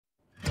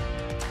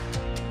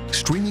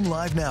Streaming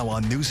live now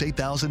on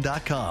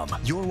News8000.com.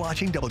 You're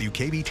watching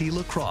WKBT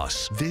La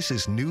Crosse. This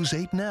is News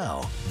 8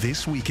 Now,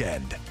 this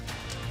weekend.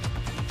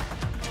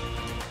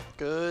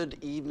 Good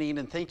evening,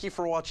 and thank you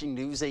for watching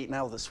News 8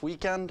 Now this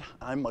weekend.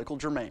 I'm Michael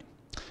Germain.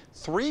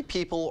 3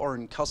 people are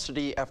in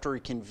custody after a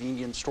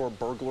convenience store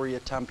burglary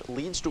attempt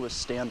leads to a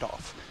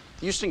standoff.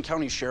 The Houston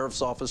County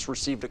Sheriff's Office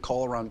received a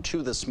call around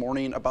 2 this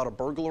morning about a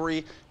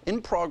burglary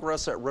in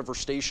progress at River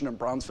Station in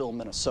Brownsville,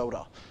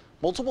 Minnesota.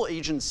 Multiple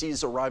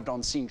agencies arrived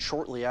on scene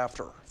shortly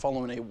after.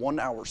 Following a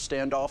 1-hour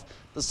standoff,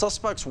 the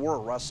suspects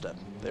were arrested.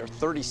 They're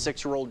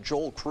 36-year-old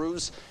Joel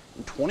Cruz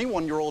and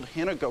 21-year-old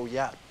Hannah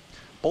Goyette,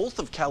 both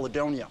of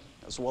Caledonia,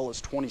 as well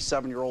as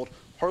 27-year-old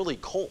Harley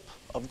Culp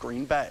of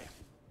Green Bay.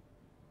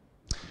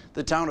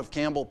 The Town of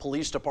Campbell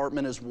Police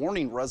Department is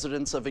warning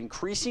residents of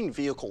increasing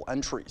vehicle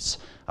entries.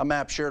 A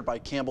map shared by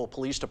Campbell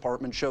Police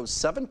Department shows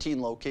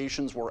 17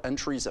 locations where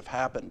entries have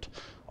happened.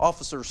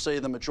 Officers say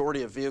the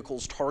majority of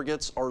vehicles'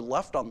 targets are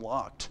left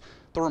unlocked.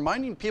 They're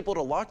reminding people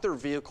to lock their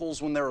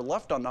vehicles when they're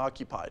left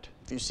unoccupied.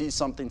 If you see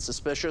something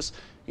suspicious,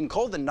 you can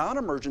call the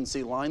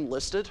non-emergency line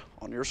listed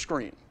on your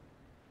screen.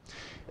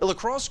 A La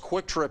Crosse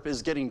Quick Trip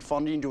is getting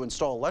funding to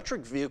install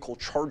electric vehicle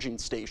charging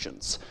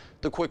stations.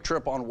 The Quick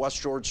Trip on West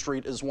George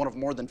Street is one of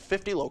more than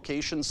 50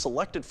 locations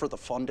selected for the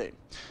funding.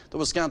 The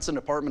Wisconsin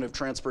Department of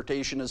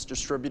Transportation is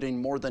distributing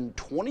more than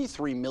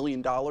 $23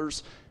 million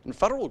in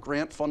federal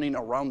grant funding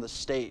around the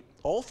state,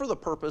 all for the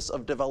purpose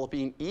of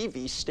developing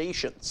EV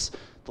stations.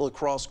 The La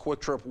Crosse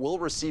Quick Trip will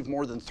receive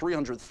more than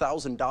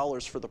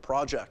 $300,000 for the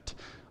project.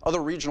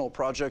 Other regional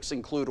projects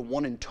include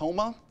one in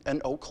Tomah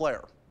and Eau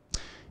Claire.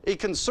 A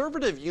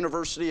conservative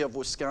University of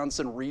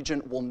Wisconsin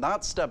regent will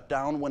not step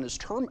down when his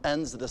term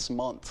ends this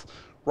month.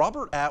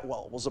 Robert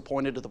Atwell was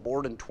appointed to the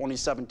board in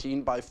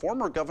 2017 by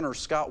former Governor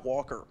Scott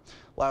Walker.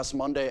 Last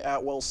Monday,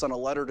 Atwell sent a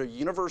letter to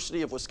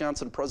University of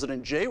Wisconsin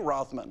President Jay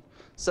Rothman,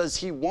 says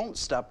he won't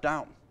step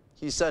down.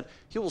 He said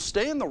he will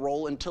stay in the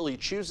role until he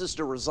chooses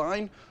to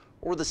resign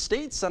or the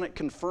state Senate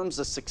confirms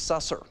a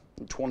successor.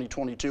 In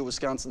 2022,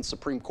 Wisconsin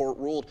Supreme Court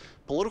ruled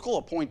political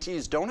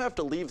appointees don't have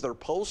to leave their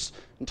posts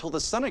until the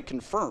Senate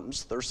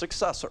confirms their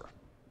successor.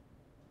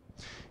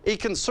 A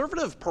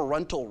conservative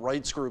parental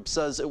rights group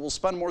says it will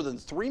spend more than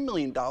 $3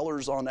 million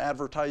on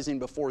advertising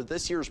before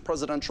this year's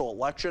presidential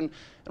election,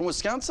 and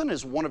Wisconsin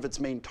is one of its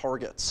main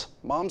targets.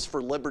 Moms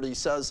for Liberty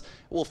says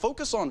it will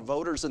focus on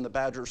voters in the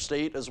Badger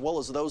State as well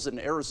as those in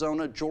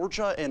Arizona,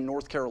 Georgia, and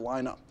North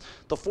Carolina.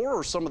 The 4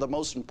 are some of the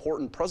most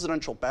important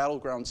presidential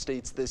battleground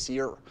states this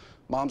year.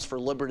 Moms for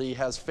Liberty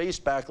has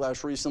faced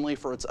backlash recently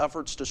for its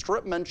efforts to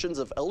strip mentions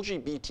of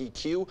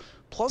LGBTQ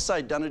plus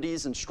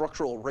identities and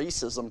structural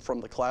racism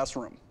from the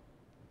classroom.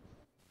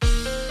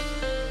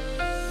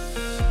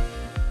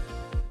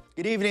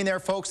 Good evening there,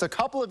 folks. A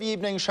couple of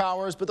evening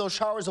showers, but those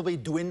showers will be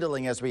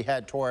dwindling as we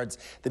head towards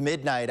the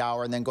midnight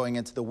hour and then going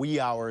into the wee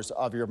hours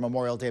of your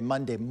Memorial Day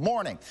Monday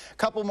morning. A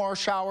couple more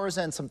showers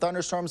and some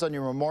thunderstorms on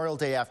your Memorial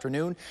Day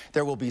afternoon.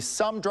 There will be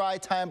some dry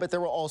time, but there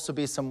will also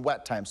be some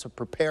wet time. So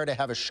prepare to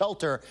have a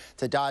shelter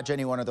to dodge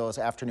any one of those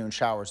afternoon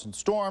showers and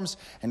storms.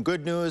 And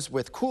good news,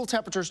 with cool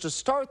temperatures to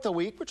start the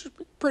week, which is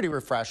pretty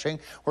refreshing,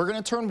 we're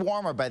going to turn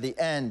warmer by the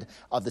end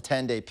of the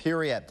 10-day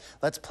period.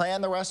 Let's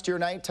plan the rest of your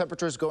night.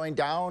 Temperatures going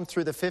down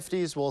through the 50s.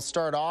 We'll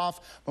start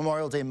off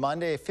Memorial Day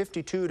Monday,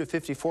 52 to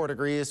 54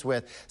 degrees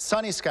with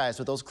sunny skies,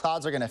 but those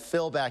clouds are going to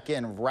fill back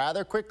in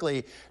rather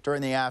quickly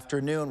during the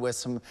afternoon with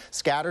some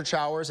scattered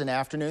showers and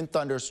afternoon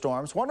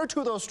thunderstorms. 1 or 2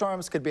 of those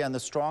storms could be on the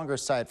stronger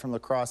side from La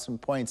Crosse and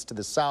points to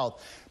the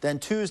south. Then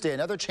Tuesday,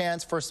 another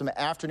chance for some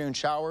afternoon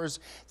showers.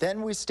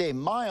 Then we stay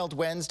mild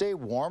Wednesday,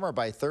 warmer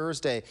by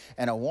Thursday,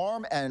 and a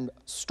warm and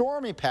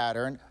stormy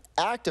pattern,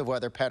 active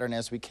weather pattern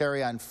as we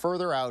carry on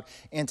further out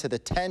into the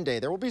 10-day.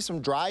 There will be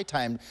some dry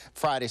time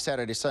Friday,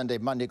 Saturday, Sunday,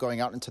 Monday going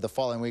out into the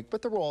following week,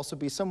 but there will also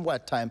be some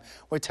wet time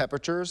with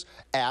temperatures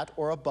at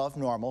or above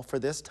normal for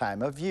this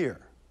time of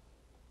year.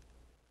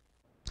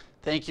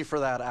 Thank you for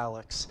that,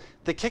 Alex.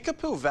 The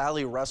Kickapoo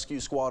Valley Rescue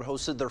Squad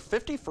hosted their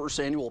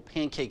 51st annual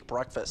pancake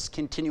breakfast,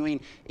 continuing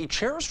a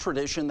cherished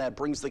tradition that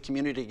brings the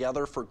community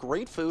together for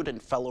great food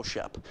and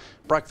fellowship.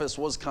 Breakfast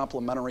was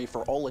complimentary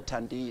for all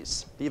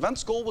attendees. The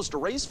event's goal was to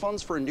raise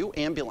funds for a new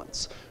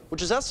ambulance,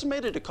 which is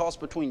estimated to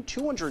cost between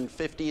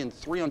 $250,000 and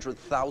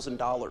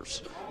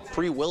 $300,000.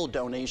 Free will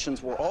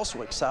donations were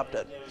also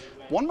accepted.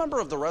 One member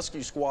of the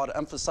rescue squad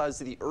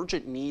emphasized the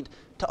urgent need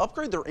to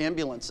upgrade their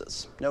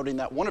ambulances, noting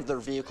that one of their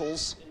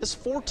vehicles is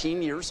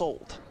 14 years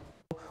old.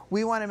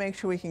 We want to make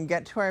sure we can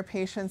get to our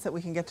patients, that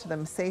we can get to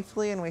them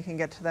safely, and we can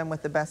get to them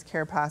with the best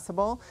care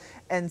possible.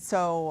 And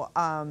so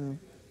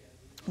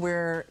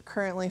we're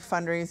currently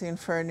fundraising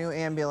for a new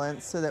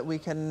ambulance so that we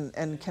can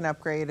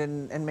upgrade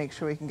and make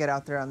sure we can get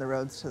out there on the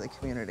roads to the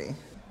community.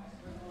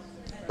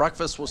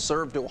 Breakfast was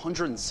served to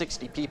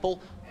 160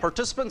 people.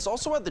 Participants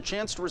also had the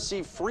chance to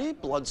receive free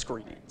blood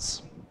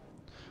screenings.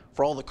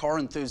 For all the car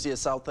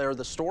enthusiasts out there,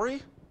 the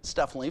story is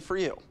definitely for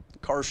you. The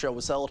car show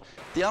was held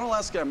at the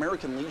Onalaska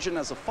American Legion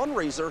as a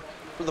fundraiser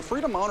for the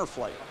Freedom Honor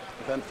Flight.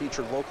 The event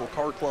featured local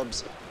car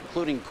clubs,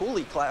 including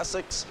Cooley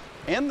Classics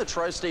and the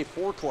Tri-State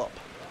 4 Club.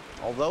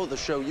 Although the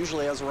show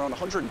usually has around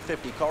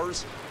 150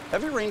 cars,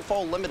 heavy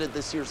rainfall limited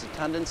this year's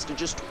attendance to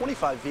just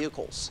 25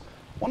 vehicles.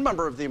 One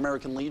member of the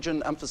American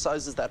Legion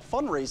emphasizes that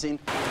fundraising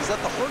is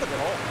at the heart of it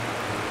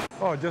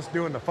all. Oh, just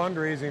doing the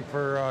fundraising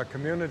for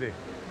community.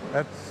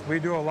 We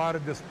do a lot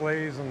of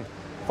displays and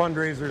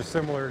fundraisers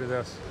similar to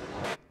this.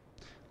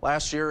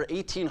 Last year,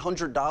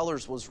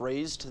 $1,800 was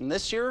raised, and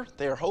this year,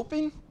 they are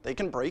hoping they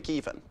can break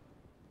even.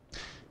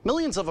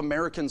 Millions of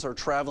Americans are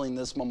traveling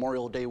this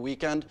Memorial Day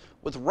weekend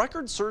with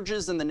record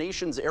surges in the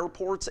nation's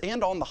airports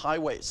and on the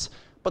highways.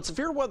 But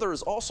severe weather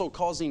is also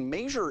causing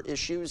major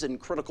issues in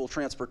critical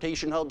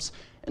transportation hubs,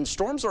 and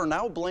storms are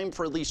now blamed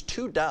for at least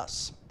 2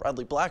 deaths.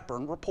 Bradley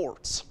Blackburn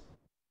reports.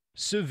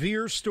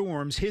 Severe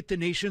storms hit the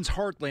nation's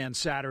heartland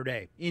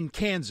Saturday. In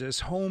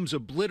Kansas, homes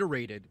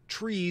obliterated,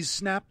 trees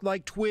snapped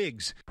like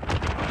twigs.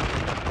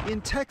 In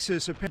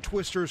Texas, a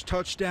twisters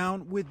touched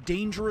down with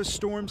dangerous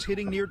storms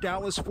hitting near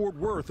Dallas-Fort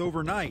Worth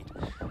overnight.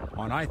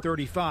 On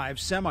I-35,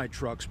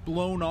 semi-trucks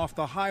blown off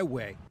the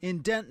highway. In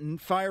Denton,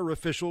 fire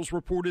officials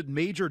reported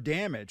major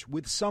damage,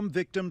 with some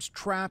victims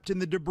trapped in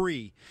the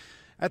debris.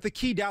 At the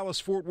key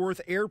Dallas-Fort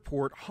Worth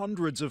airport,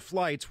 hundreds of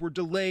flights were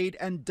delayed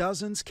and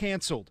dozens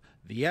canceled.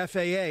 The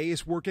FAA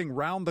is working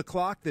round the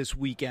clock this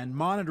weekend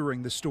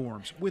monitoring the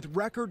storms, with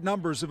record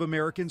numbers of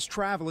Americans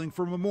traveling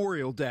for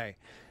Memorial Day.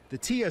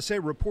 The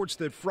TSA reports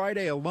that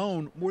Friday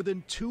alone, more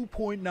than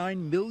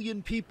 2.9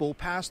 million people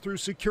passed through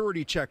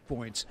security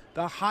checkpoints,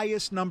 the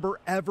highest number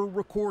ever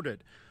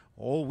recorded.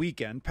 All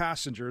weekend,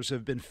 passengers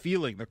have been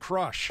feeling the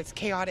crush. It's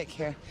chaotic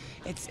here.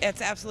 It's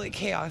absolute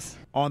chaos.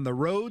 On the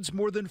roads,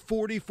 more than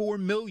 44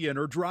 million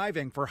are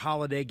driving for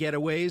holiday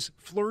getaways,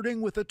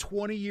 flirting with a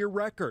 20-year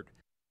record.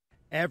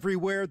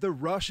 Everywhere, the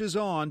rush is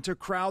on to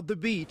crowd the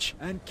beach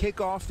and kick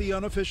off the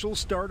unofficial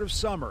start of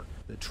summer.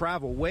 The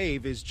travel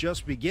wave is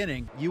just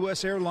beginning.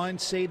 U.S.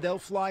 airlines say they'll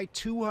fly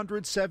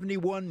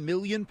 271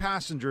 million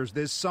passengers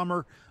this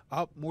summer,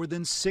 up more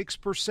than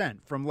 6%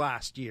 from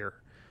last year.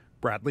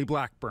 Bradley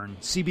Blackburn,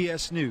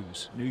 CBS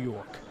News, New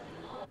York.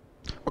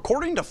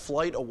 According to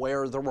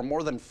FlightAware, there were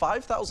more than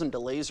 5,000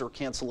 delays or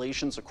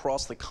cancellations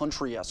across the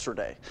country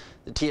yesterday.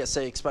 The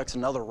TSA expects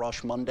another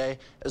rush Monday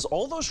as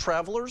all those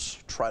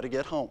travelers try to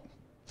get home.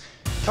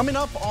 Coming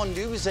up on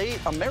News 8,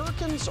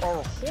 Americans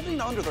are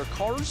holding onto their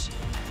cars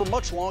for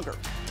much longer.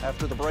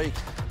 After the break,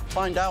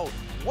 find out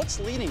what's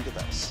leading to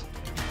this.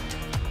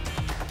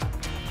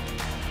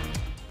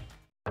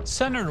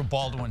 Senator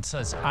Baldwin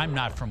says I'm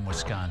not from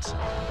Wisconsin.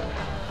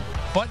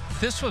 But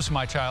this was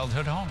my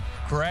childhood home.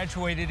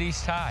 Graduated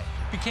East High.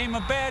 Became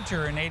a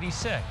Badger in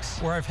 '86,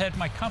 where I've had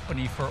my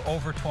company for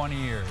over 20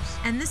 years.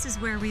 And this is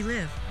where we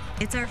live.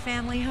 It's our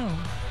family home.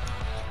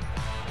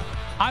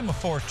 I'm a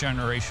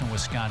 4th-generation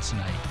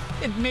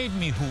Wisconsinite. It made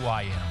me who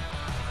I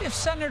am. If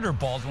Senator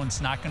Baldwin's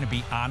not going to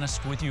be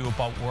honest with you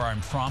about where I'm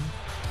from,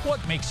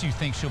 what makes you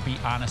think she'll be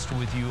honest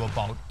with you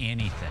about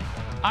anything?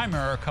 I'm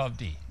Eric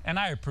Hovde, and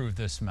I approve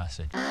this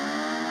message.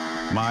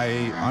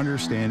 My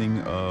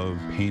understanding of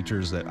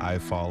painters that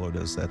I've followed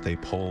is that they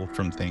pull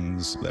from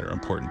things that are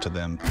important to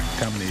them.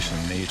 Combination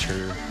of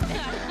nature,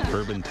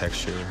 urban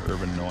texture,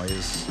 urban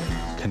noise,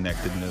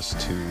 connectedness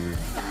to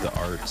the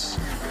arts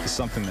is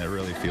something that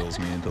really fuels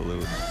me in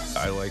Duluth.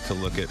 I like to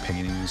look at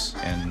paintings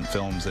and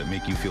films that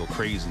make you feel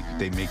crazy.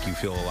 They make you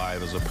feel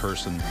alive as a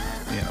person.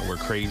 You know, we're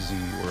crazy,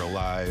 we're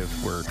alive,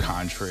 we're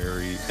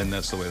contrary, and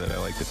that's the way that I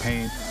like to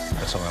paint.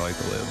 That's how I like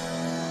to live.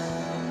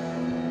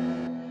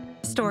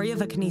 Story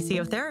of a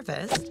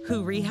kinesiotherapist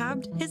who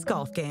rehabbed his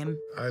golf game.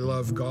 I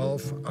love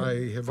golf.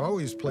 I have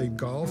always played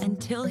golf.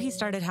 Until he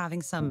started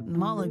having some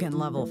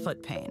mulligan-level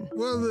foot pain.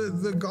 Well,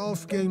 the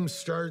golf game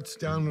starts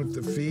down with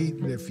the feet,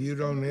 and if you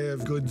don't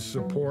have good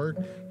support,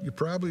 you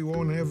probably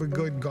won't have a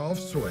good golf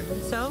swing.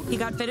 So he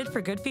got fitted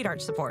for Good Feet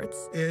arch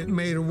supports. It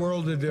made a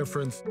world of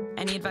difference.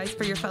 Any advice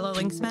for your fellow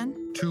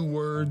Lynxmen? 2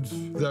 words,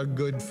 the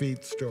Good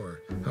Feet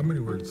store. How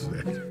many words is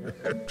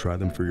that? Try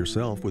them for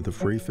yourself with a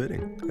free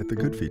fitting at the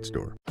Good Feet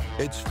store.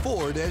 It's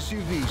Ford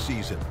SUV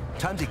season.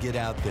 Time to get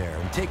out there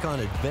and take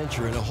on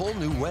adventure in a whole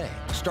new way.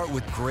 Start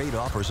with great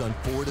offers on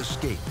Ford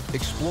Escape,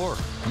 Explorer,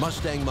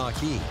 Mustang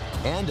Mach-E,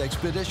 and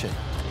Expedition.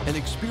 And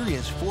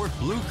experience Ford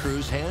Blue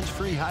Cruise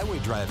hands-free highway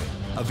driving.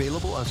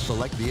 Available on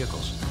select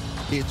vehicles.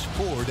 It's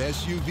Ford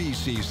SUV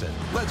season.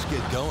 Let's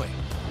get going.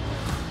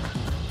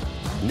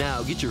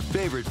 Now get your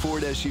favorite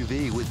Ford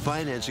SUV with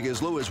financing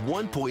as low as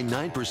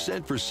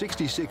 1.9% for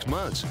 66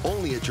 months.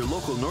 Only at your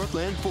local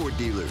Northland Ford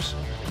dealers.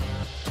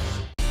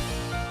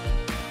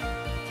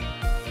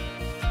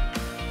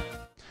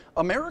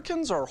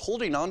 Americans are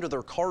holding on to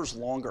their cars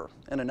longer.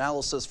 An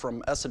analysis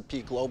from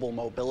S&P Global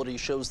Mobility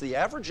shows the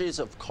average age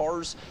of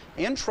cars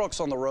and trucks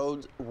on the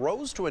road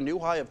rose to a new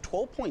high of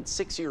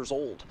 12.6 years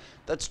old.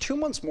 That's 2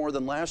 months more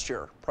than last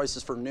year.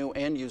 Prices for new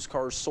and used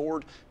cars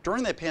soared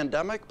during the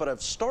pandemic, but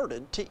have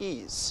started to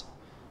ease.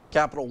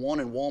 Capital One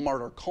and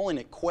Walmart are calling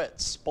it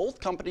quits. Both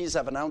companies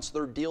have announced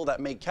their deal that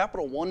made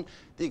Capital One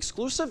the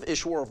exclusive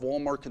issuer of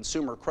Walmart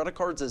consumer credit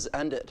cards has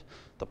ended.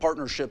 The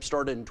partnership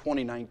started in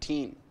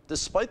 2019.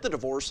 Despite the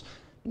divorce,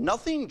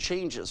 Nothing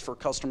changes for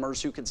customers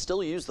who can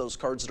still use those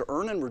cards to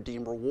earn and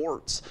redeem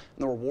rewards.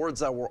 And the rewards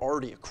that were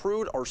already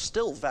accrued are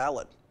still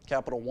valid.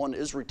 Capital One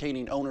is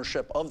retaining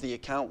ownership of the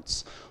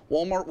accounts.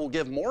 Walmart will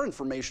give more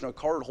information to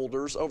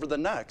cardholders over the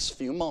next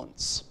few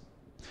months.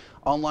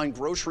 Online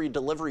grocery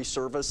delivery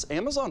service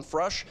Amazon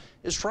Fresh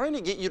is trying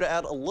to get you to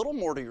add a little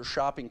more to your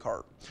shopping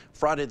cart.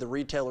 Friday, the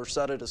retailer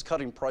said it is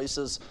cutting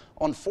prices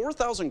on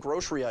 4,000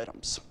 grocery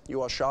items.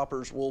 U.S.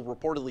 shoppers will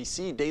reportedly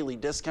see daily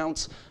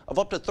discounts of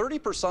up to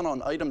 30%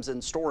 on items in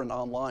store and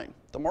online.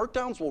 The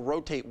markdowns will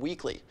rotate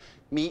weekly.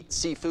 Meat,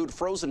 seafood,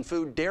 frozen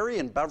food, dairy,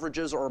 and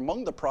beverages are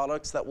among the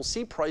products that will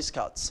see price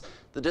cuts.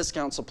 The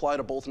discounts apply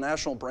to both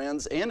national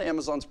brands and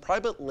Amazon's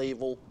private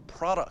label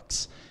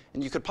products.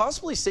 And you could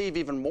possibly save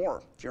even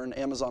more. If you're an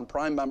Amazon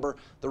Prime member,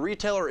 the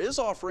retailer is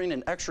offering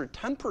an extra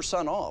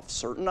 10% off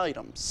certain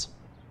items.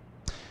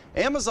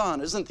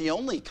 Amazon isn't the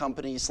only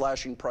company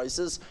slashing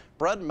prices.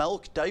 Bread,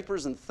 milk,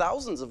 diapers, and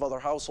thousands of other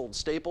household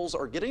staples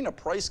are getting a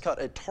price cut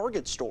at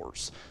Target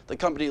stores. The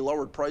company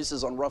lowered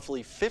prices on roughly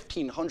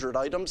 1,500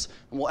 items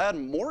and will add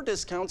more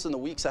discounts in the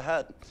weeks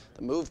ahead.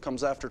 The move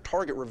comes after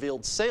Target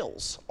revealed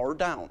sales are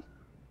down.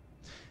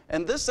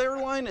 And this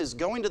airline is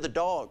going to the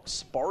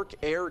dogs. Bark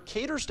Air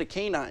caters to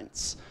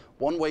canines.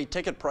 One-way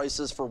ticket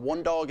prices for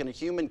one dog and a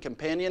human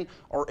companion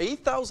are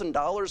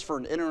 $8,000 for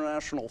an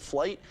international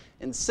flight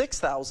and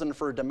 $6,000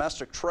 for a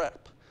domestic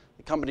trip.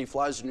 The company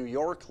flies to New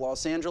York,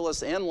 Los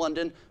Angeles, and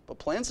London, but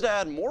plans to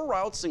add more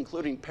routes,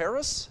 including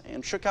Paris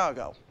and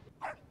Chicago.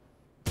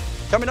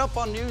 Coming up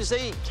on News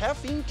 8,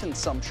 caffeine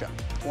consumption.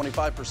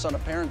 25%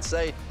 of parents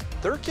say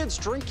their kids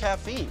drink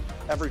caffeine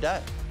every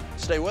day.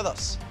 Stay with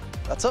us.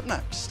 That's up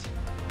next.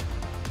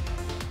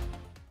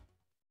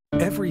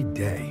 Every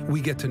day,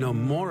 we get to know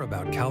more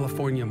about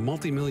California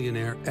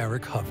multimillionaire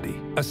Eric Hovde,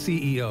 a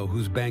CEO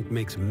whose bank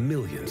makes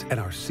millions at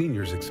our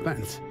seniors'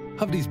 expense.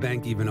 Hovde's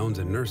bank even owns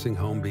a nursing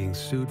home being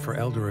sued for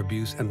elder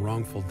abuse and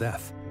wrongful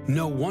death.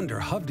 No wonder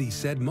Hovde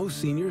said most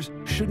seniors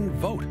shouldn't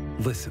vote.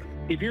 Listen.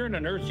 If you're in a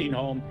nursing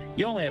home,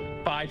 you only have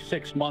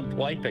 5-6 month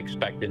life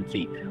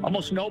expectancy.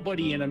 Almost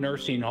nobody in a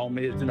nursing home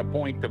is in a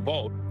point to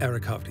vote.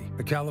 Eric Hovde,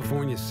 a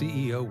California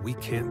CEO we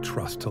can't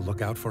trust to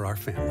look out for our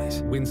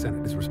families. Win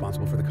Senate is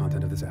responsible for the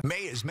content of this app.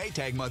 May is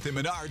Maytag month in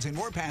Menards, and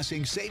we're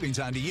passing savings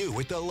on to you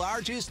with the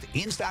largest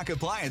in-stock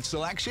appliance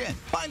selection.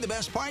 Find the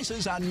best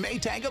prices on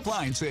Maytag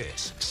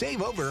appliances.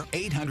 Save over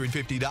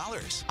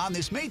 $850 on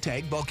this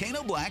Maytag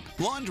Volcano Black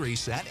laundry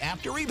set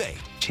after rebate.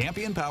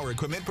 Champion Power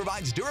Equipment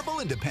provides durable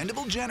and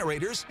dependable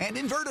generators and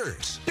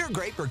inverters. They're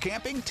great for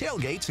camping,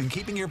 tailgates, and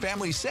keeping your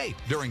family safe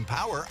during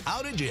power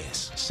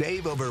outages.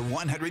 Save over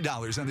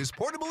 $100 on this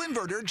portable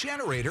inverter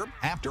generator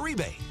after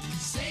rebate.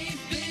 Save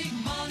big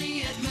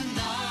money at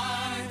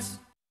Menards.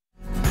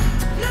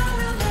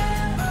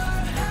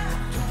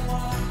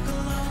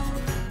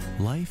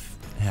 Life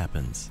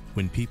happens.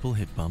 When people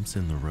hit bumps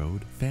in the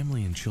road,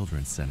 Family and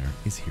Children's Center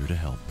is here to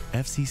help.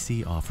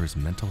 FCC offers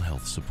mental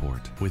health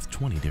support with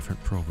 20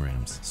 different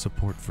programs,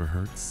 support for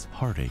hurts,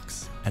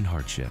 heartaches, and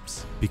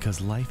hardships.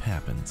 Because life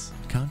happens,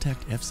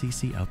 contact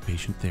FCC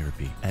Outpatient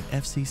Therapy at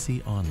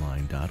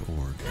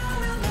fcconline.org.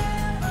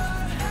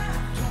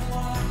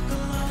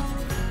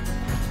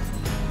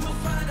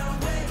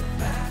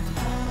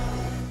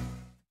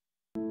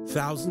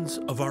 Thousands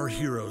of our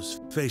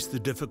heroes face the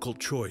difficult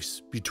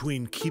choice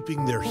between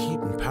keeping their heat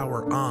and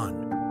power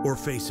on or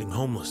facing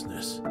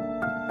homelessness.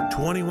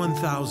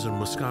 21,000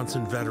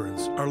 Wisconsin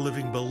veterans are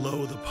living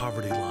below the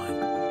poverty line,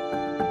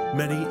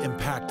 many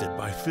impacted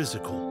by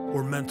physical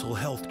or mental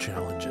health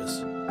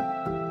challenges.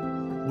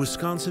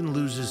 Wisconsin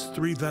loses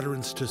 3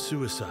 veterans to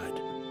suicide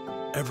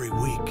every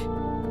week.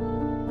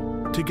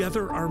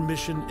 Together, our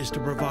mission is to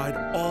provide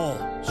all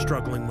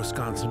struggling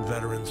Wisconsin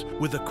veterans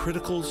with a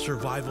critical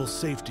survival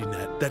safety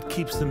net that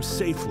keeps them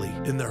safely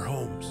in their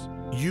homes.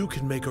 You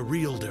can make a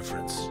real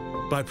difference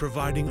by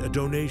providing a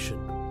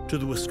donation to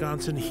the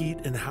Wisconsin Heat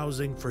and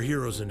Housing for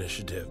Heroes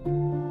initiative,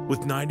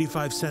 with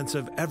 95 cents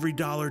of every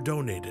dollar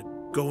donated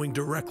going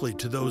directly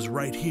to those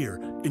right here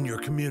in your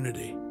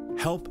community.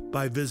 Help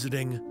by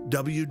visiting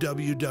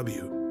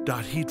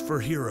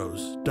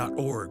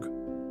www.heatforheroes.org.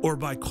 or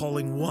by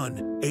calling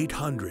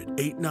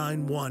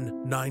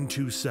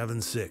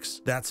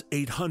 1-800-891-9276. That's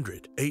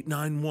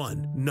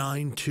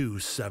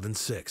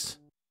 800-891-9276.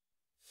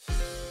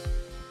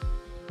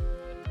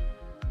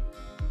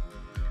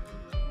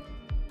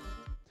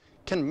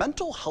 Can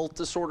mental health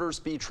disorders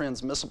be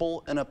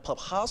transmissible, and a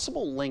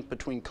possible link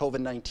between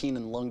COVID-19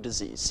 and lung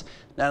disease?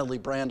 Natalie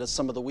Brand has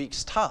some of the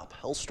week's top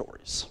health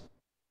stories.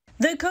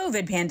 The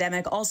COVID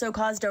pandemic also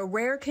caused a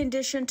rare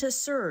condition to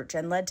surge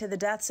and led to the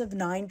deaths of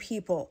 9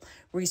 people.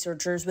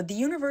 Researchers with the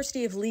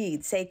University of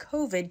Leeds say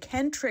COVID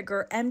can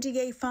trigger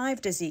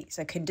MDA5 disease,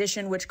 a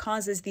condition which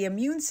causes the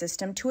immune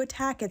system to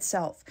attack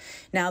itself.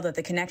 Now that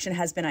the connection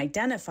has been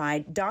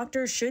identified,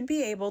 doctors should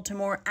be able to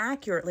more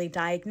accurately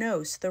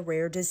diagnose the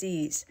rare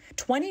disease.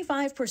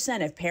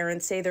 25% of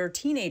parents say their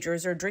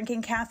teenagers are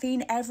drinking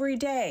caffeine every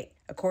day.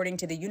 According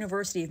to the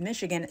University of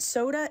Michigan,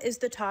 soda is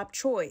the top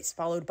choice,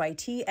 followed by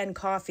tea and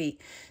coffee.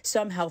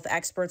 Some health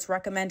experts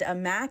recommend a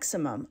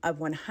maximum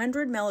of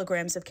 100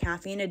 milligrams of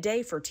caffeine a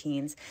day for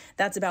teens.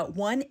 That's about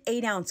 1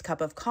 8-ounce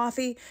cup of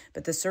coffee,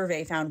 but the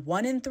survey found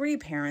 1 in 3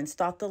 parents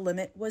thought the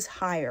limit was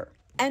higher.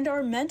 And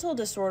are mental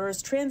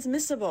disorders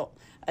transmissible?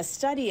 A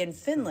study in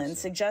Finland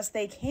suggests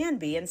they can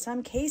be in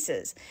some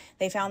cases.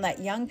 They found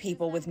that young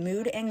people with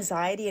mood,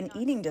 anxiety, and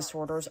eating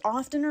disorders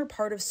often are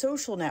part of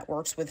social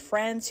networks with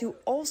friends who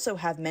also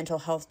have mental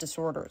health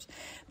disorders.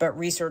 But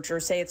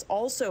researchers say it's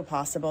also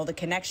possible the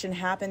connection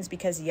happens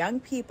because young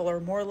people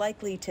are more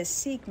likely to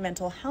seek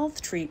mental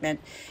health treatment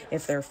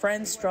if their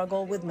friends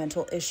struggle with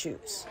mental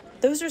issues.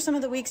 Those are some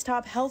of the week's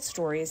top health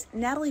stories.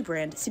 Natalie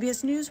Brand,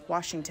 CBS News,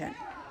 Washington.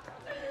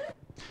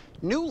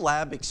 New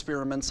lab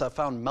experiments have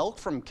found milk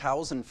from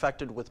cows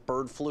infected with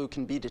bird flu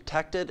can be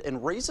detected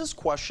and raises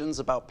questions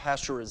about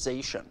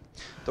pasteurization.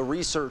 The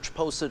research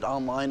posted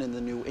online in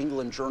the New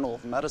England Journal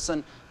of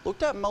Medicine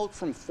looked at milk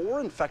from 4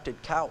 infected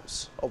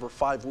cows. Over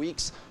 5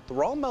 weeks, the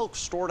raw milk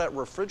stored at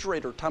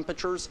refrigerator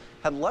temperatures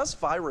had less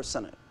virus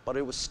in it, but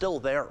it was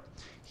still there.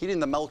 Heating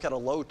the milk at a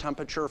low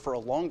temperature for a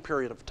long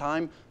period of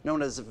time,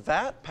 known as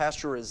vat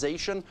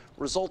pasteurization,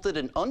 resulted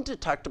in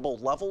undetectable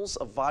levels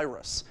of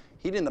virus.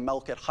 Heating the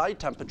milk at high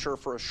temperature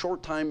for a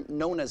short time,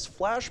 known as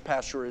flash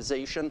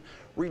pasteurization,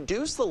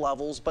 reduced the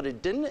levels, but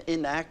it didn't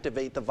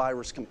inactivate the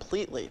virus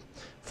completely.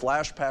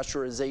 Flash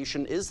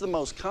pasteurization is the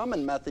most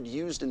common method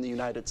used in the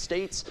United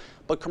States,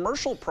 but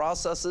commercial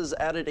processes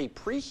added a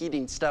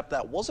preheating step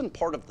that wasn't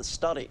part of the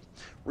study.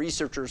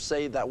 Researchers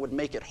say that would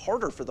make it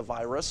harder for the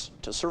virus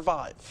to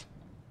survive.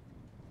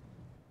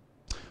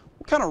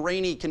 What kind of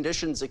rainy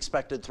conditions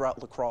expected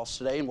throughout La Crosse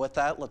today? And with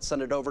that, let's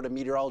send it over to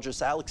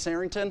meteorologist Alex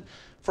Harrington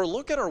for a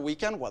look at our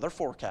weekend weather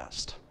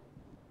forecast.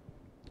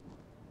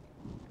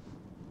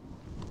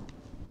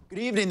 Good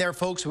evening there,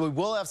 folks. We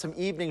will have some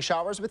evening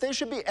showers, but they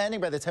should be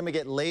ending by the time we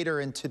get later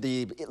into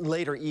the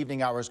later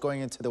evening hours, going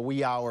into the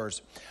wee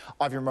hours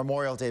of your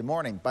Memorial Day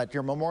morning. But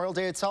your Memorial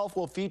Day itself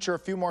will feature a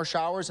few more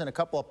showers and a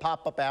couple of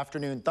pop-up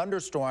afternoon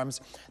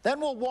thunderstorms. Then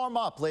we'll warm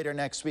up later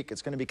next week.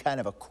 It's going to be kind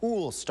of a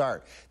cool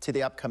start to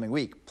the upcoming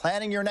week.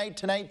 Planning your night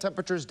tonight,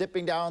 temperatures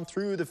dipping down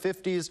through the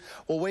 50s.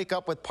 We'll wake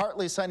up with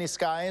partly sunny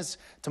skies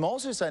to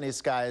mostly sunny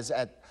skies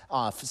at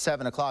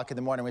 7 o'clock in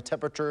the morning with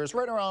temperatures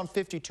right around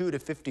 52 to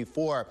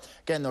 54.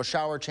 Again, those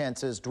shower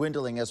chances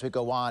dwindling as we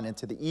go on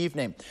into the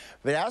evening.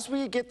 But as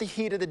we get the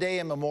heat of the day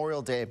and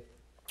Memorial Day,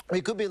 we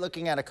could be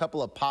looking at a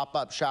couple of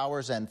pop-up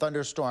showers and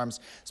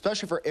thunderstorms,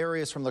 especially for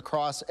areas from La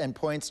Crosse and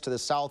points to the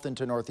south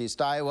into northeast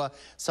Iowa,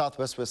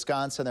 southwest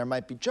Wisconsin. There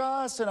might be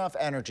just enough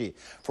energy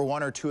for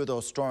 1 or 2 of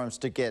those storms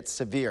to get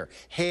severe.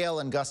 Hail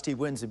and gusty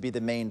winds would be the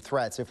main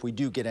threats if we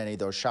do get any of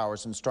those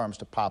showers and storms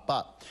to pop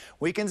up.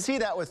 We can see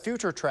that with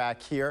Future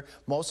Track here.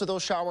 Most of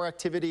those shower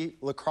activity,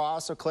 La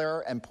Crosse, Eau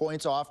Claire, and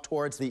points off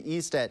towards the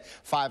east at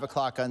 5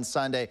 o'clock on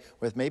Sunday,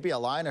 with maybe a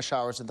line of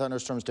showers and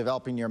thunderstorms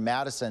developing near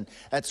Madison.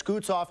 That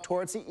scoots off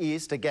towards the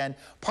east. Again,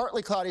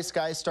 partly cloudy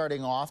skies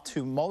starting off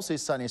to mostly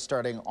sunny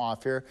starting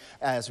off here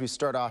as we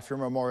start off your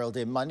Memorial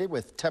Day Monday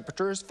with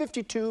temperatures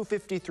 52,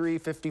 53,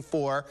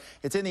 54.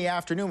 It's in the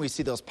afternoon we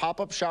see those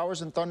pop-up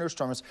showers and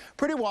thunderstorms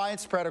pretty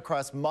widespread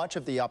across much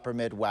of the upper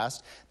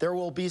Midwest. There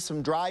will be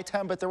some dry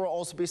time, but there will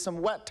also be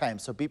some wet time,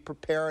 so be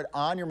prepared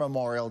on your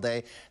Memorial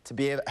Day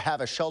to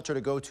have a shelter to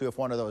go to if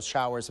one of those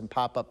showers and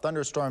pop-up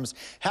thunderstorms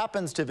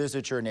happens to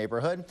visit your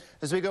neighborhood.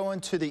 As we go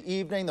into the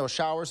evening, those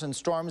showers and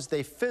storms,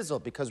 they fizzle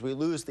because we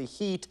lose the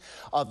heat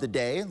of the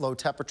day. Low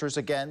temperatures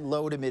again,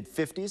 low to mid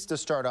 50s to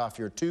start off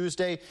your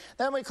Tuesday.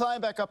 Then we climb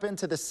back up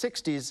into the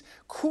 60s.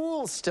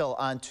 Cool still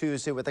on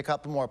Tuesday with a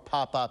couple more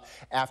pop-up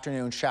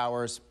afternoon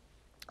showers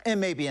and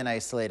maybe an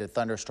isolated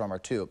thunderstorm or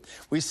 2.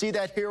 We see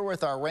that here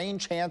with our rain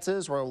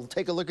chances. We'll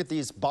take a look at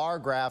these bar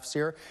graphs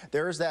here.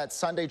 There's that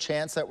Sunday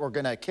chance that we're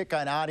going to kick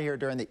on out of here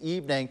during the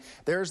evening.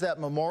 There's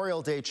that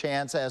Memorial Day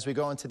chance as we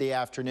go into the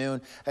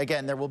afternoon.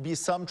 Again, there will be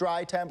some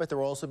dry time, but there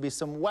will also be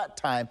some wet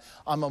time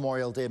on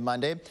Memorial Day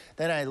Monday.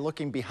 Then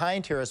looking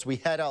behind here as we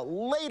head out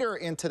later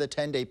into the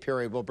 10-day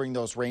period, we'll bring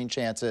those rain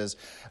chances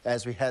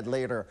as we head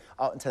later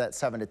out into that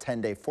 7 to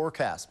 10-day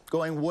forecast.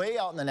 Going way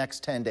out in the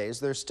next 10 days,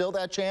 there's still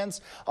that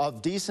chance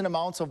of decent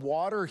amounts of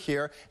water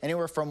here,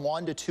 anywhere from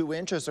 1 to 2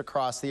 inches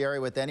across the area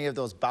with any of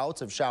those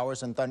bouts of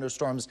showers and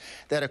thunderstorms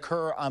that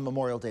occur on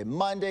Memorial Day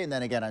Monday and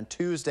then again on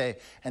Tuesday.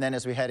 And then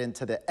as we head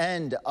into the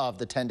end of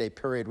the 10-day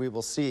period, we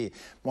will see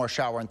more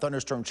shower and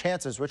thunderstorm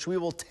chances, which we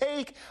will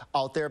take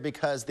out there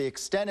because the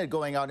extended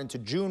going out into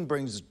June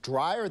brings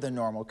drier than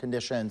normal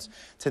conditions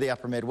to the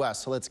upper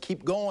Midwest. So let's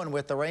keep going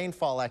with the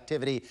rainfall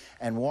activity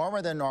and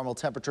warmer than normal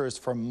temperatures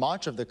for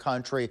much of the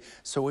country.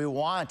 So we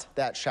want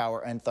that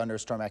shower and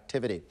thunderstorm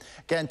activity.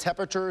 Again,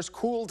 temperatures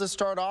cool to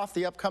start off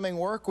the upcoming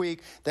work week.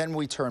 Then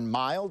we turn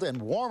mild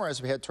and warmer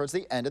as we head towards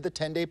the end of the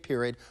 10-day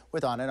period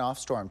with on and off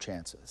storm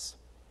chances.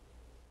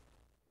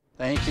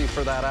 Thank you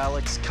for that,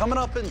 Alex. Coming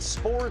up in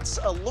sports,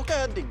 a look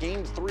ahead to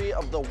Game 3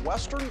 of the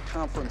Western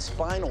Conference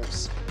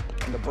Finals.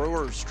 And the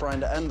Brewers trying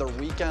to end their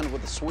weekend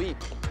with a sweep.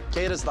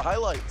 Kate has the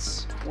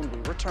highlights when we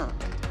return.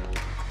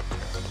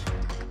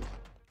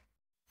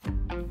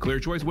 Clear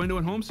Choice Window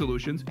and Home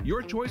Solutions,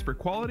 your choice for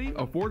quality,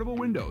 affordable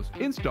windows,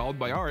 installed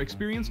by our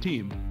experienced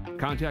team.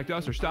 Contact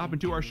us or stop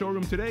into our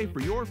showroom today for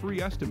your free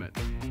estimate.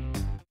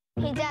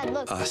 Hey, Dad,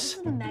 look. Us. This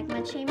is the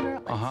magma chamber.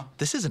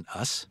 This isn't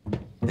us,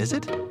 is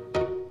it?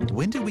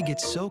 When did we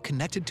get so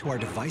connected to our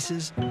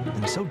devices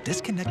and so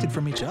disconnected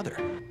from each other?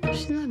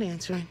 She's not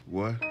answering.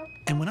 What?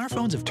 And when our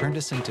phones have turned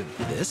us into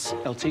this,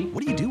 LT,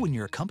 what do you do when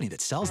you're a company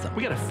that sells them?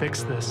 We gotta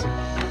fix this.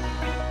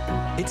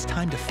 It's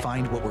time to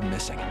find what we're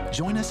missing.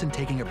 Join us in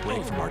taking a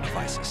break from our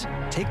devices.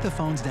 Take the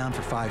phones down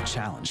for 5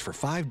 challenge for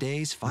 5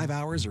 days, 5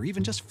 hours, or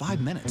even just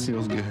 5 minutes.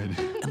 Feels good.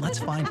 And let's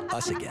find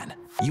us again.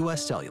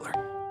 US Cellular,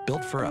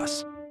 built for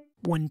us.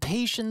 When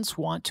patients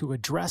want to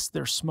address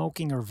their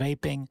smoking or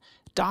vaping,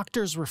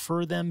 doctors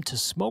refer them to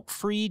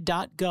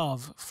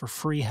smokefree.gov for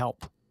free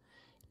help.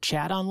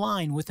 Chat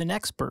online with an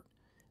expert.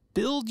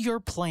 Build your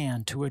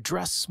plan to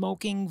address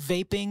smoking,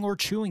 vaping, or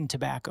chewing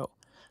tobacco.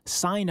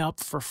 Sign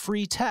up for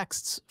free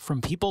texts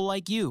from people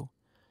like you.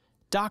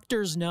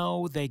 Doctors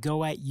know they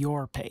go at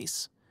your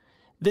pace.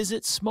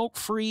 Visit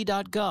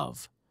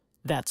smokefree.gov.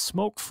 That's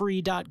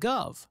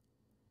smokefree.gov.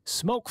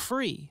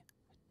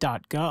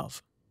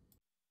 Smokefree.gov.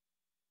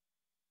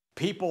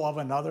 People of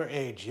another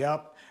age,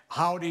 yep.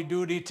 Howdy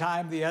Doody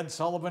Time, the Ed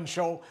Sullivan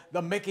Show,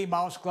 the Mickey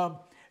Mouse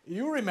Club.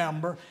 You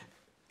remember,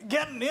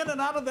 getting in and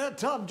out of that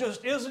tub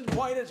just isn't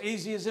quite as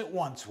easy as it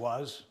once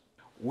was.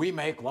 We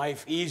make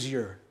life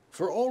easier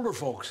for older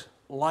folks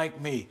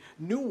like me.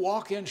 New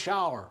walk-in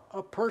shower,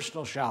 a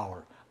personal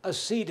shower, a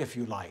seat if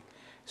you like.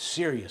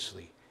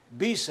 Seriously,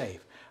 be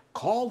safe.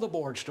 Call the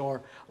Board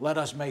Store. Let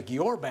us make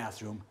your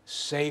bathroom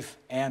safe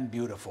and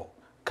beautiful.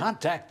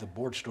 Contact the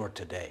Board Store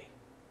today.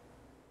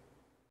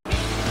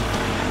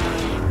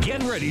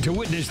 Get ready to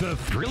witness the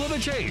thrill of the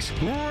chase.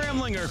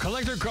 Ramlinger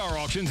Collector Car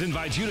Auctions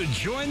invites you to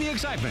join the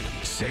excitement.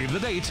 Save the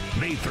dates,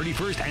 May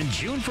 31st and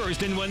June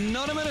 1st in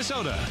Winona,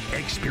 Minnesota.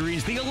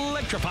 Experience the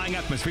electrifying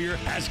atmosphere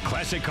as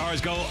classic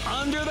cars go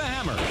under the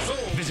hammer.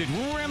 Visit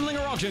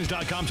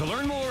RamlingerAuctions.com to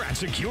learn more and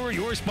secure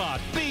your spot.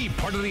 Be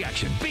part of the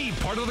action. Be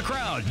part of the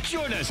crowd.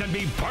 Join us and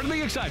be part of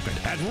the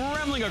excitement at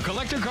Ramlinger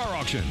Collector Car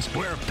Auctions,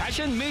 where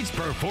passion meets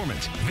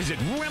performance. Visit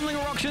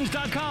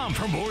RamlingerAuctions.com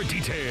for more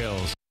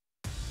details.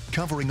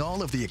 Covering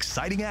all of the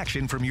exciting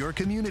action from your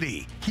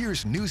community.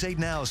 Here's News 8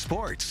 Now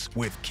Sports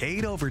with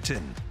Kate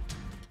Overton.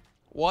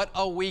 What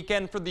a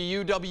weekend for the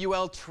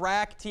UWL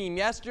track team.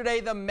 Yesterday,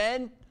 the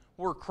men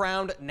were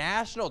crowned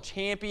national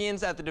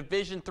champions at the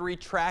Division III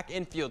Track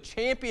and Field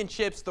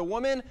Championships. The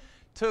women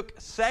took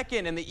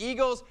second, and the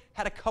Eagles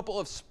had a couple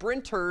of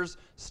sprinters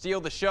steal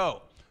the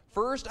show.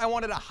 First, I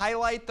wanted to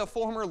highlight the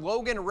former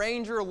Logan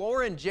Ranger,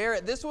 Lauren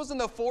Jarrett. This was in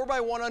the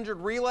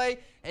 4x100 relay,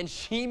 and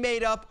she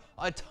made up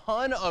a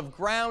ton of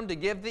ground to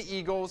give the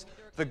Eagles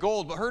the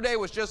gold. But her day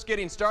was just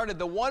getting started.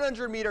 The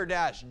 100-meter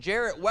dash,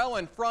 Jarrett well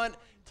in front,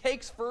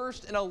 takes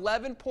first in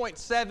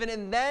 11.7.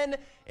 And then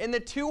in the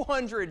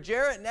 200,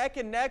 Jarrett neck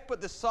and neck,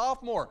 but the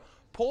sophomore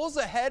pulls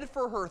ahead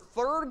for her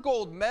third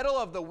gold medal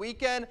of the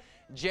weekend.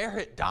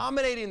 Jarrett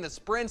dominating the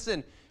sprints,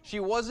 and she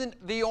wasn't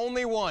the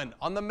only one.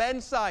 On the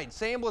men's side,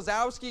 Sam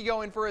Blazowski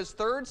going for his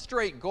third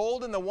straight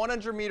gold in the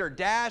 100-meter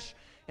dash,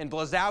 and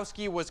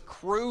Blazowski was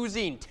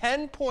cruising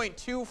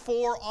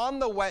 10.24 on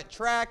the wet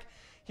track.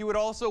 He would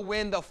also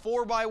win the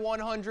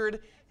 4x100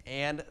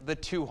 and the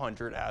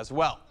 200 as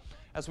well.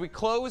 As we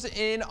close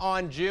in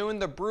on June,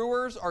 the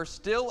Brewers are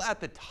still at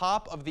the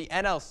top of the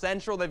NL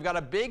Central. They've got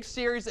a big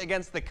series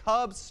against the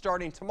Cubs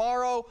starting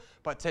tomorrow,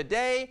 but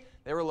today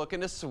they were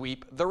looking to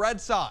sweep the Red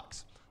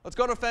Sox. Let's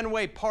go to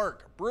Fenway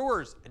Park.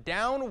 Brewers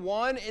down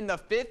 1 in the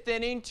 5th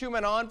inning. 2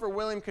 men on for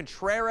William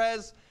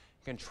Contreras.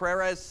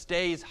 Contreras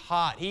stays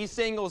hot. He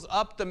singles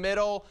up the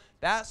middle.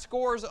 That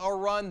scores a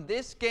run.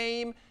 This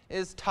game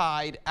is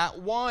tied at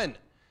 1.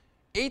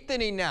 8th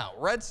inning now.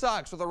 Red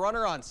Sox with a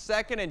runner on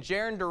second, and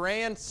Jarren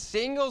Duran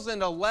singles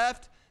into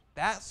left.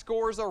 That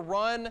scores a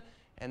run,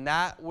 and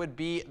that would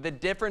be the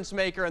difference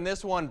maker in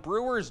this one.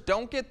 Brewers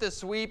don't get the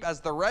sweep as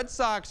the Red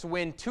Sox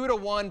win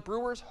 2-1.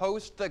 Brewers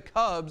host the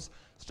Cubs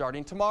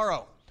starting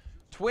tomorrow.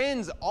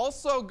 Twins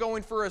also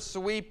going for a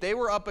sweep. They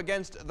were up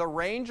against the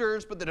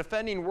Rangers, but the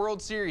defending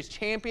World Series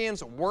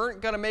champions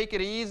weren't going to make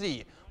it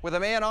easy. With a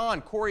man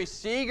on, Corey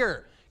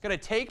Seager going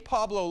to take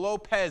Pablo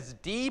Lopez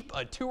deep,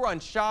 a 2-run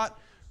shot.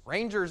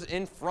 Rangers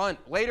in front.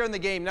 Later in the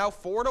game, now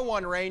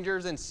 4-1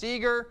 Rangers, and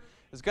Seager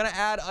is going to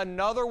add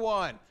another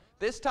one.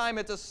 This time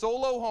it's a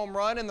solo home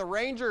run, and the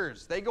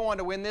Rangers, they go on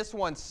to win this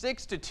one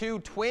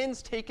 6-2.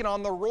 Twins taking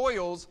on the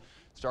Royals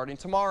starting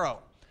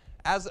tomorrow.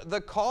 As the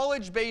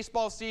college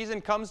baseball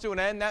season comes to an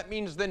end, that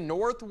means the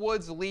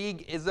Northwoods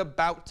League is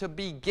about to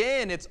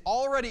begin. It's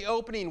already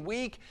opening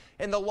week,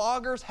 and the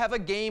Loggers have a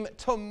game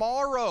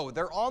tomorrow.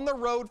 They're on the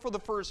road for the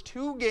first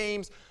 2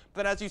 games,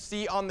 but as you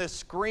see on the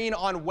screen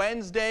on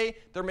Wednesday,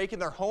 they're making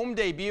their home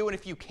debut, and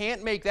if you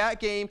can't make that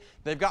game,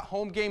 they've got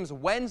home games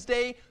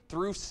Wednesday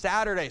through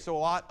Saturday, so a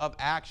lot of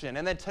action.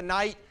 And then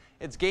tonight,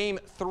 it's game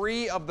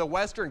 3 of the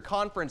Western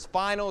Conference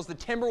Finals. The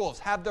Timberwolves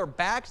have their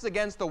backs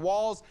against the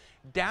walls,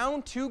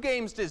 down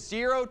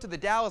 2-0 to the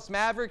Dallas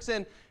Mavericks,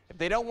 and If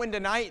they don't win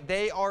tonight,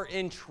 they are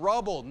in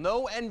trouble.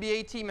 No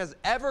NBA team has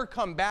ever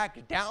come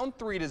back down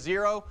 3-0,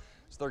 so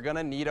they're going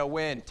to need a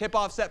win.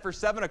 Tip-off set for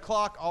 7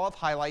 o'clock. I'll have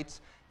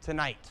highlights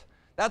tonight.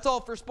 That's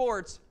all for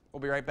sports. We'll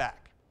be right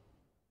back.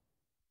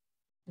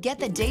 Get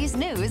the day's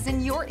news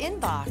in your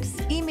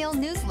inbox. Email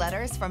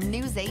newsletters from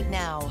News 8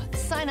 Now.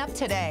 Sign up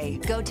today.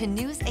 Go to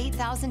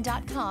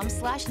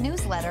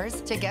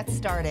news8000.com/newsletters to get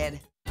started.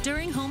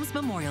 During Home's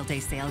Memorial Day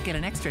sale, get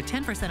an extra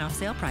 10% off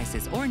sale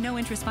prices or no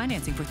interest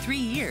financing for 3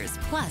 years.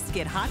 Plus,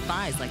 get hot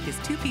buys like this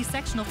 2-piece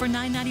sectional for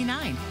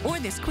 $9.99 or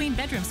this queen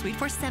bedroom suite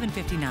for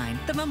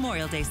 $7.59. The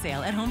Memorial Day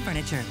sale at Home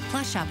Furniture.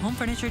 Plus, shop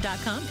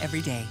homefurniture.com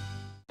every day.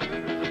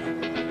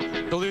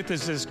 Duluth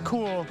is this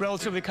cool,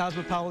 relatively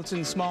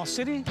cosmopolitan small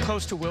city,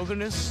 close to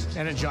wilderness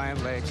and a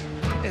giant lake.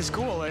 It's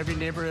cool. Every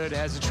neighborhood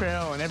has a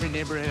trail and every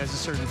neighborhood has a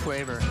certain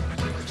flavor.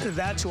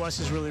 That to us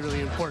is really, really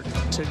important,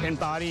 to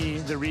embody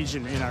the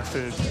region in our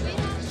food.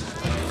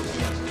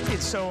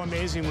 It's so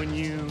amazing when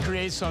you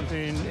create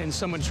something and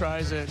someone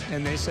tries it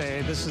and they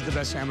say, this is the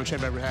best sandwich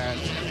I've ever had.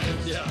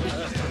 Yeah.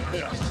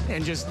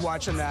 And just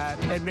watching that,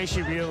 it makes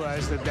you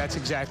realize that that's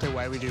exactly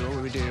why we do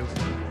what we do.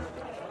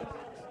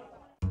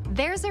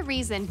 There's a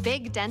reason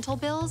big dental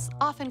bills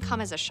often come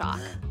as a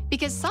shock,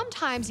 because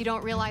sometimes you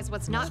don't realize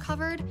what's not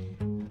covered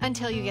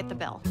until you get the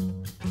bill.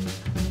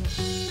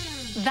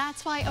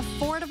 That's why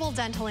affordable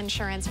dental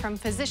insurance from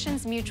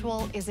Physicians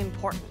Mutual is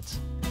important.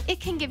 It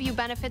can give you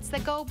benefits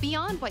that go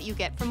beyond what you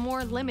get from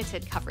more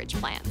limited coverage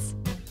plans.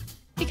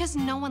 Because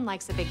no one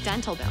likes a big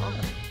dental bill,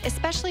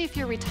 especially if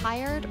you're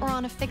retired or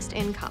on a fixed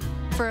income.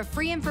 For a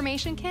free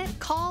information kit,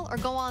 call or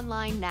go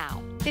online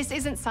now. This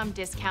isn't some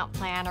discount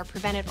plan or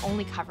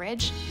preventive-only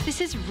coverage. This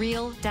is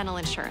real dental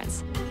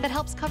insurance that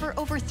helps cover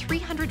over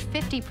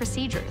 350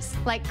 procedures,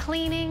 like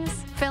cleanings,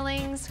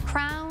 fillings,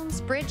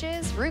 crowns,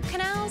 bridges, root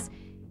canals,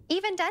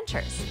 even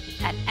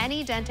dentures, at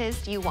any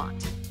dentist you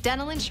want.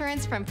 Dental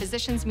insurance from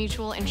Physicians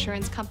Mutual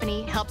Insurance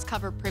Company helps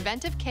cover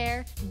preventive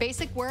care,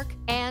 basic work,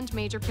 and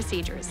major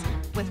procedures,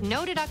 with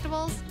no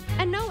deductibles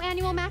and no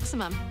annual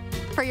maximum.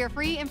 For your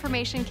free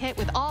information kit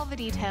with all the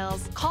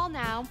details, call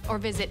now or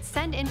visit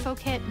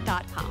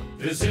sendinfokit.com.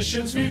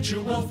 Physicians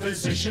Mutual,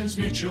 Physicians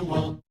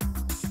Mutual.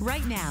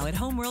 Right now at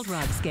Home World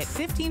Rugs, get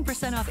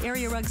 15% off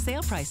area rug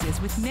sale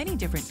prices with many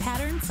different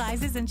patterns,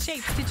 sizes, and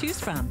shapes to choose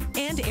from.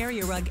 And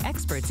area rug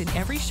experts in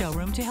every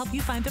showroom to help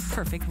you find the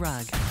perfect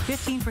rug.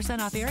 15%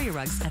 off area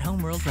rugs at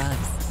Home World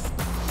Rugs.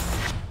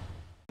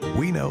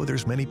 We know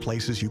there's many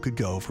places you could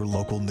go for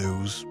local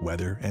news,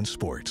 weather, and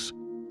sports.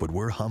 But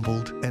we're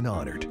humbled and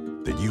honored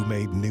that you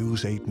made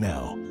News 8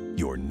 Now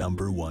your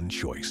 #1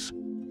 choice.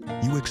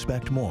 You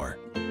expect more,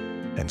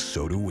 and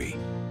so do we.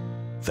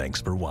 Thanks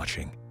for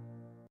watching.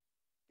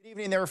 Good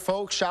evening there,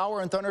 folks.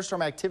 Shower and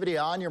thunderstorm activity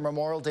on your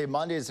Memorial Day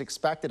Monday is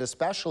expected,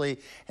 especially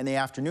in the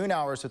afternoon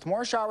hours, with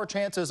more shower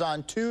chances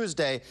on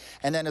Tuesday.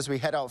 And then as we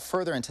head out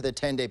further into the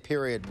 10-day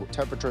period,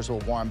 temperatures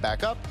will warm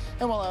back up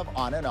and we'll have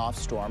on and off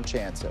storm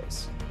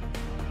chances.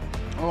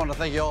 I want to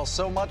thank you all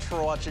so much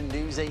for watching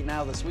News 8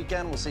 Now this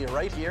weekend. We'll see you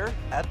right here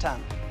at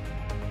 10.